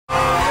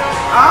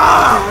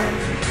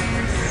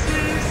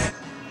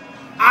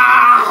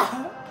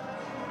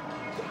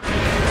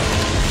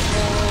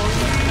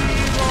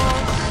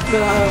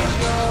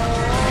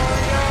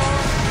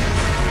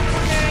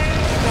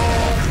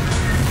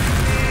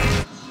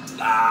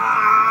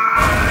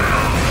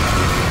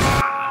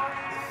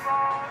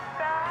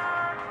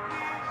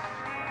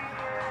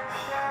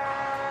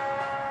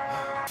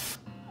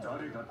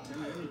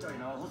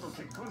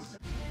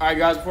Alright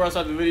guys, before I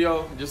start the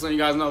video, just letting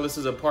you guys know this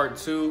is a part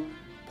 2.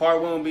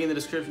 Part 1 will be in the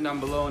description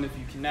down below, and if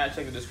you cannot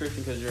check the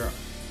description because you're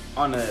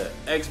on the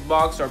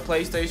Xbox or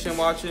PlayStation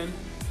watching,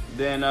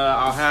 then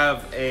I'll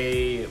have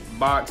a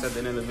box at the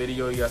end of the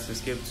video you guys can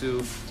skip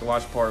to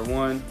watch part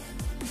 1.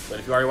 But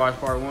if you already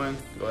watched part 1,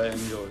 go ahead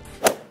and enjoy.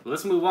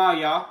 Let's move on,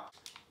 y'all.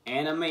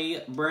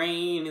 Anime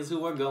Brain is who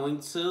we're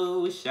going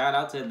to. Shout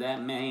out to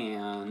that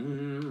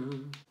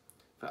man.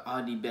 For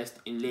all the best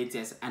and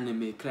latest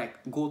anime crack,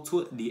 go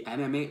to the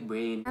Anime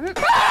Brain.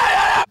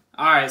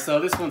 Alright, so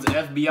this one's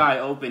FBI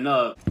Open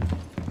Up.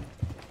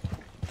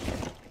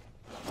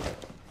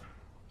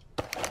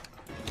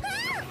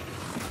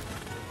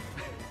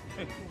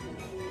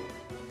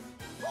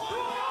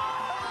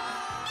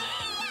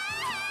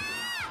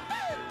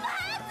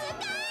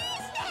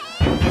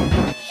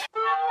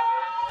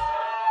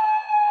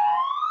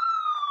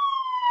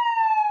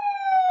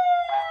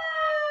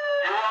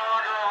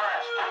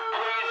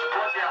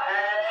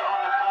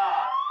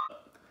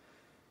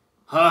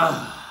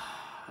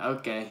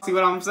 Okay. See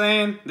what I'm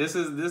saying? This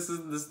is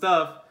the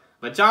stuff.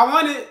 But y'all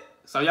want it,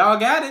 so y'all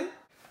got it.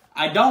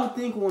 I don't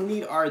think we'll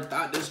need our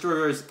thought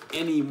destroyers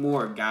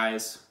anymore,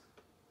 guys.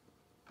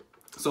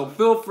 So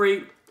feel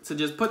free to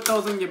just put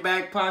those in your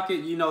back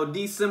pocket, you know,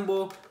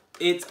 desymbol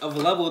it of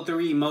level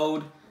 3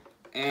 mode,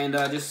 and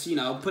just, you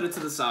know, put it to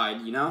the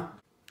side, you know?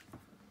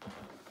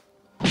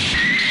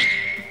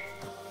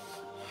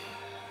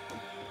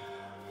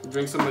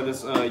 Drink some of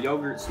this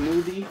yogurt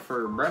smoothie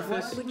for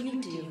breakfast. What would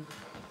you do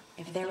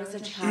if there was a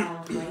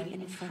child right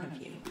in front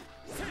of you?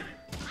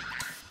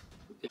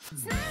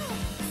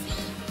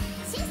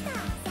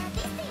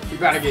 You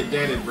gotta get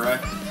deaded, bruh.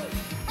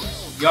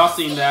 Y'all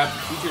seen that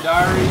Future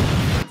Diary?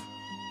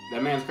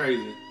 That man's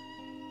crazy.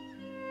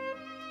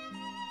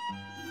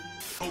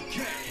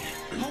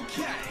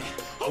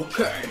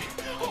 Okay.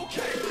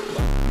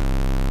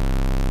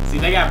 See,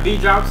 they got beat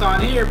drops on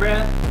here,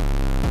 bruh.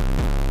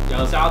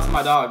 Yo, shout out to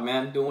my dog,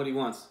 man. Doing what he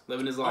wants.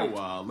 Living his life.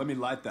 Oh, let me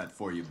light that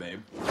for you, babe.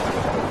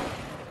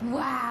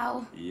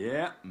 Wow.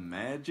 Yeah,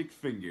 magic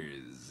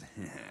fingers.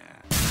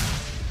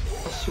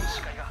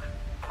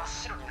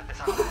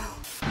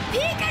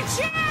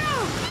 Pikachu!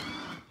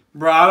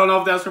 Bro, I don't know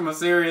if that's from a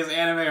serious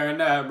anime or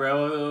not,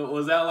 bro.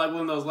 Was that like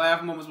one of those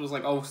laugh moments? Was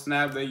like, oh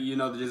snap, they, you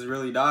know, they just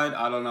really died?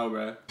 I don't know,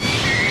 bro.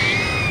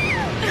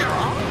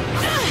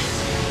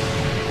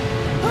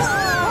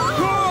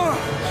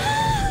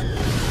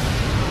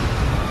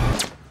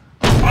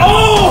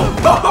 Oh!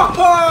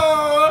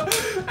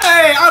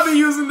 Hey, I'll be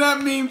using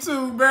that meme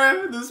too,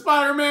 bruh. The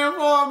Spider-Man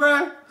fall,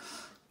 bruh.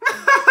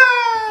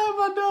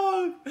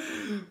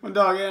 My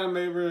dog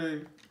anime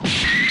brain.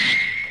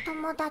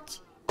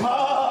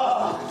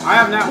 I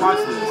have not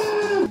watched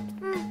this.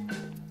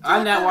 I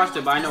have not watched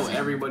it, but I know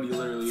everybody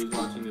literally is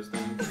watching this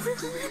thing.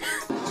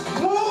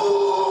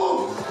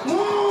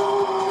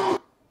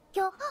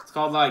 It's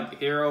called like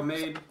Hero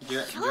Maid,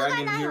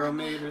 Dragon Hero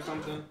Maid or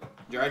something.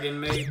 Dragon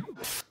Maid.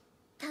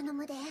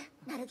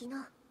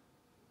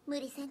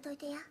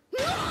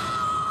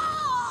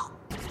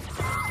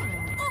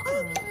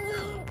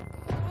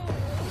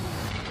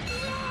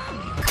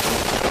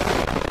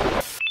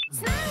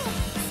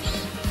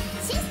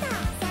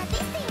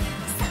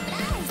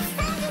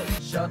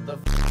 Shut the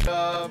f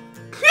up.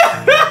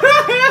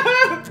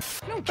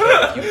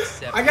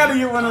 I gotta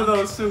get one of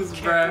those suits,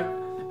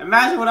 bruh.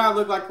 Imagine what I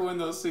look like in one of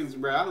those suits,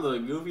 bruh. I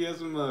look goofy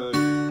as a mug.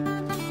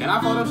 Can I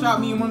Photoshop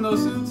me in one of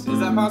those suits? Is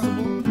that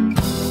possible?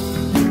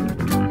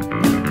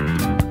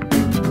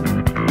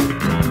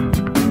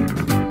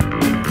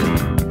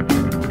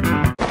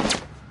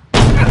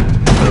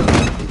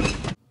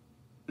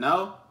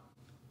 No?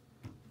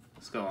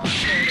 Let's go on.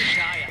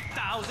 Die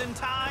 1,000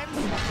 times?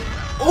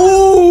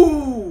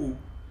 Ooh!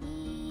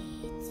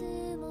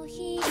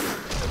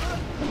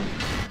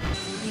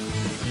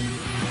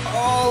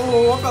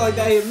 Oh, I felt like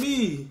that hit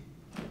me.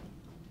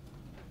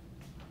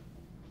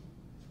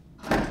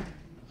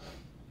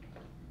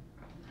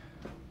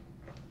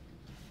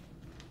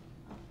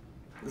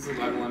 This is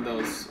like one of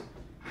those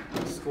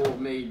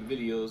school-made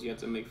videos you have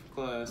to make for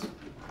class.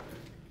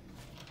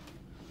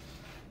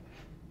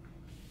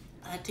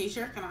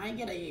 Teacher, can I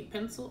get a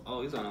pencil?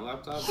 Oh, he's on a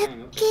laptop?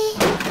 Dang, okay.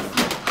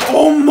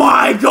 Oh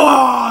my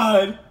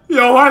god!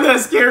 Yo, why did that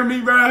scare me,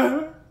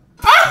 bro?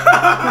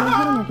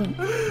 I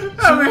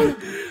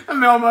mean,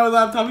 on my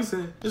laptop, he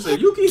said,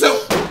 Yuki, so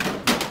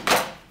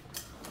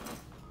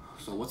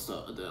what's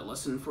the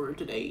lesson for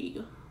today?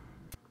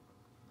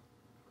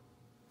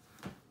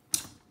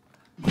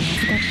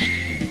 Is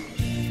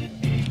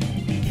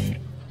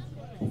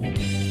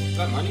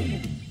that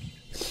money?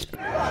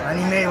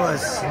 Anime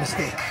was a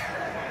mistake.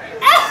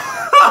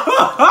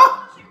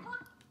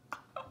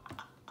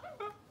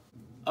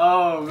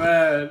 Oh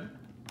man.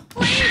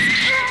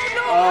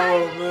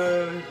 Oh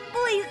man.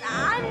 Please,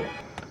 on.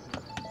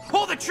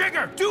 Pull the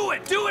trigger! Do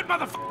it! Do it,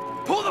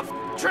 motherfucker! Pull the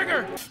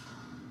trigger!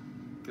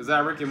 Is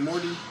that Rick and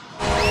Morty?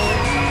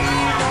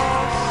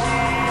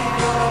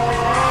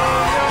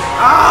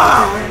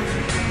 Ah!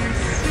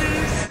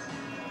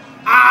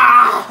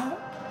 Ah!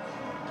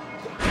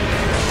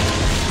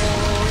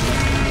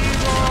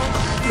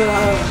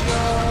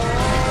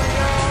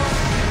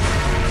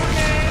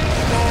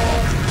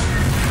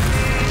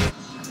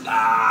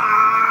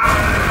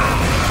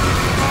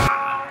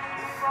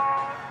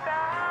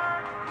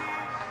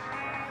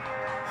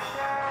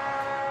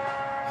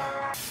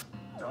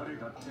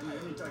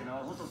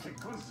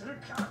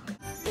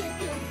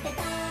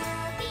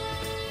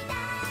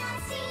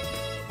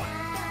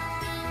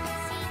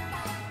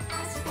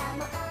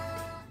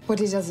 What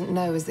he doesn't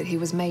know is that he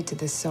was made to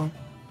this song.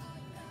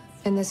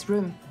 In this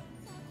room.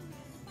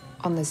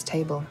 On this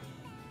table.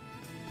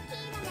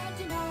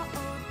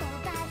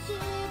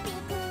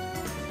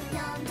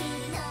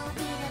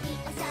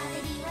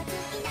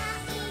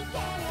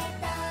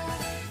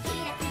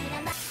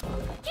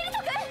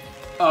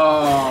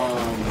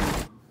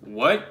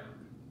 What?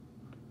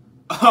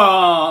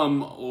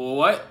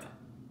 What?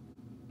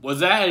 Was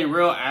that a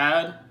real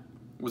ad?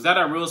 Was that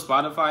a real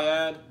Spotify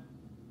ad?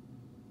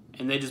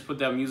 And they just put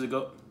that music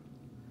up?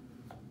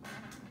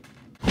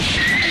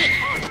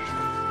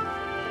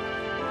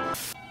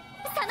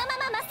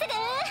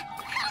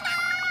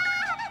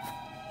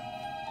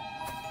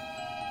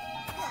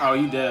 Oh,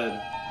 you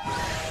dead.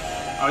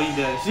 Oh, you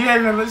dead. She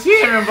ain't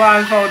even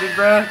blindfolded,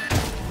 bruh.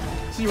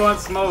 She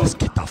wants smoke.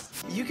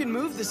 You can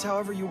move this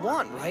however you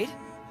want, right?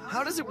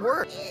 How does it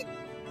work?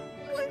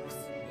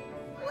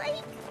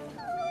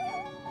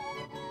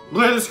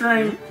 Blur the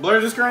screen.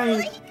 Blur the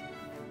screen.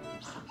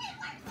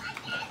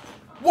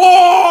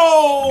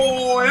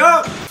 Whoa!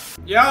 Yup.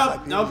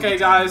 Yup. Okay,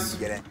 guys.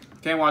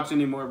 Can't watch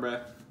anymore, bruh.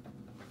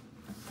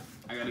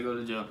 I gotta go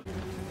to jail.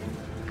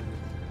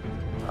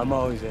 I'm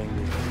always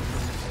angry.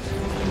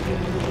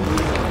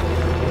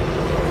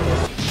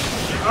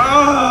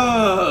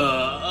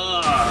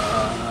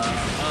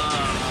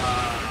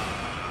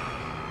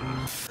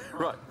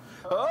 Right.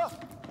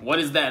 What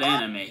is that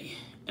anime?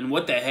 And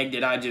what the heck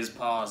did I just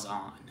pause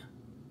on?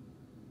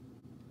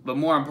 But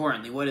more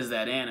importantly, what is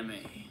that anime?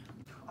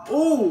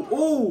 Ooh,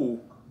 ooh!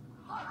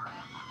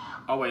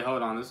 Oh wait,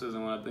 hold on. This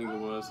isn't what I think it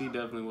was. He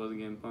definitely wasn't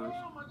getting punched.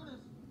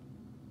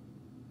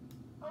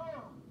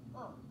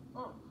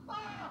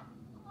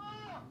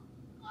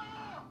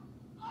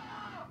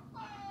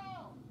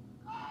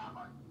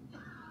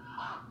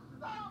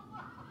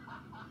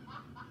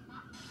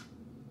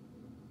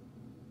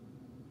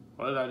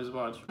 What did I just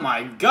watch?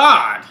 My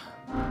God!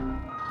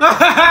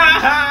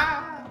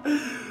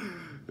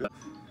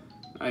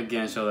 I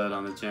can't show that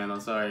on the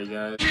channel. Sorry,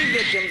 guys.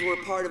 Victims were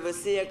part of a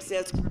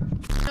CXS.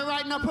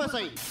 Right now,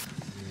 pussy.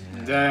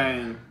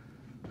 Dang.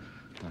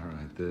 All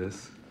right,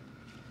 this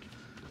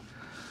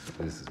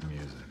is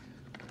music.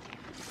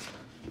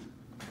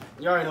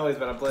 You already know he's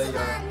about to play, y'all.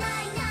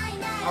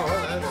 Oh,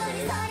 that's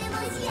okay.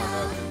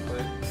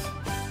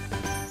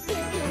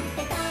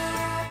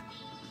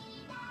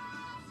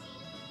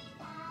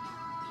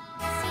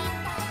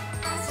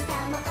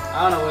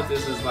 I don't know what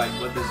this is like,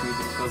 what this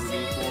music's supposed to be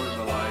for,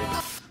 but like,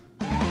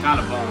 kind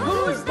of fun.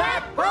 Who's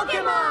that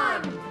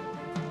Pokemon?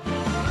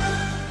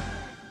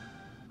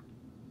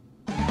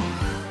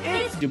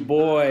 It's Your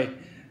boy,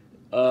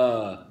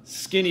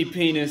 Skinny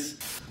Penis.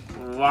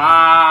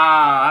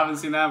 Wow, I haven't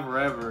seen that in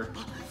forever.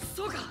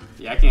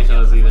 Yeah, I can't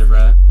show this either,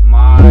 bruh.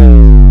 My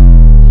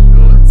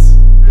goats.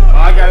 Oh,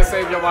 I gotta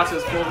say, if y'all watch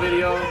this full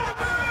video.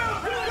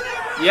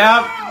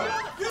 Yup.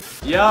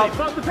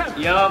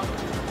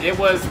 It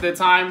was, the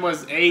time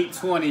was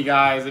 8:20,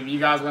 guys. If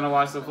you guys want to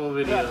watch the full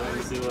video, let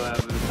me see what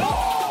happens.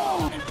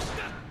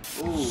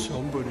 Ooh.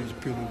 Somebody's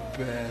been a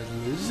bad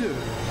lizard.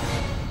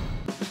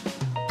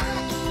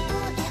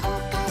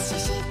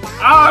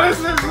 Oh, this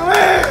is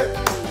lit!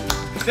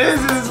 This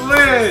is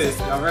lit!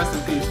 Y'all rest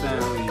in peace,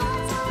 family.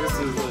 This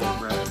is lit,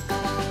 bro.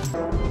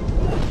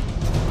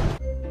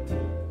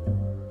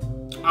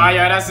 Oh,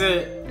 yeah, that's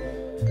it.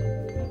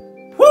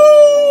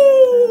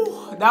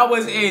 Woo! That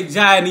was it,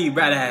 Johnny,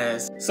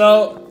 badass.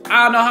 So,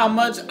 I don't know how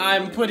much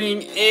I'm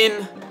putting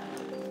in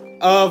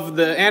of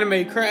the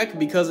anime crack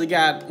because it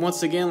got,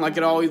 once again, like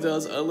it always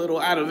does, a little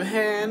out of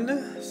hand.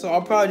 So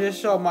I'll probably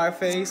just show my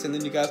face and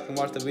then you guys can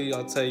watch the video.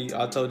 I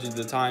told you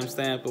the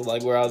timestamp of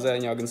like where I was at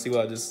and y'all can see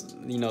what I just,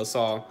 you know,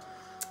 saw.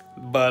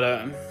 But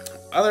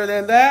other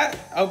than that,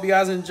 I hope you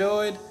guys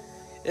enjoyed.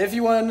 If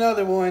you want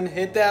another one,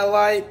 hit that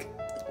like.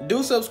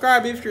 Do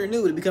subscribe if you're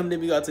new to become the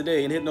BOUTTA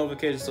today and hit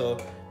notifications so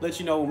let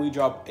you know when we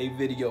drop a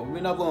video. We've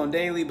been uploading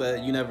daily,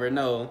 but you never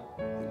know.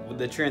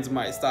 The trends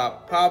might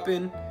stop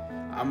popping.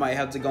 I might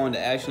have to go into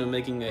action of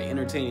making an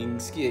entertaining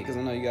skit because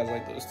I know you guys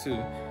like those too,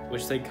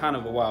 which take kind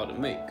of a while to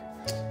make.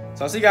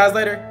 So I'll see you guys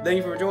later. Thank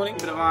you for joining.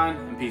 Keep it divine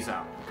and peace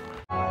out.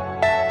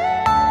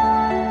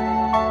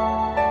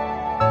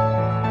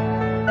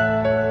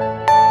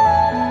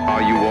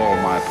 Are you all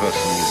my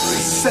personal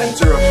dreams?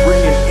 Center of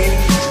bringing any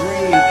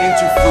dream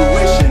into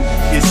fruition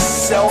is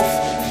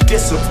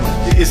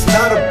self-discipline. It's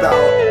not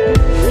about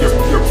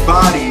your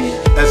body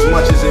as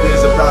much as it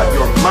is about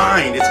your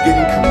mind. It's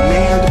getting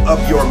command of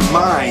your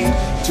mind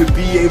to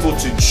be able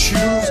to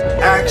choose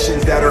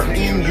actions that are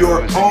in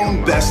your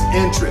own best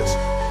interest.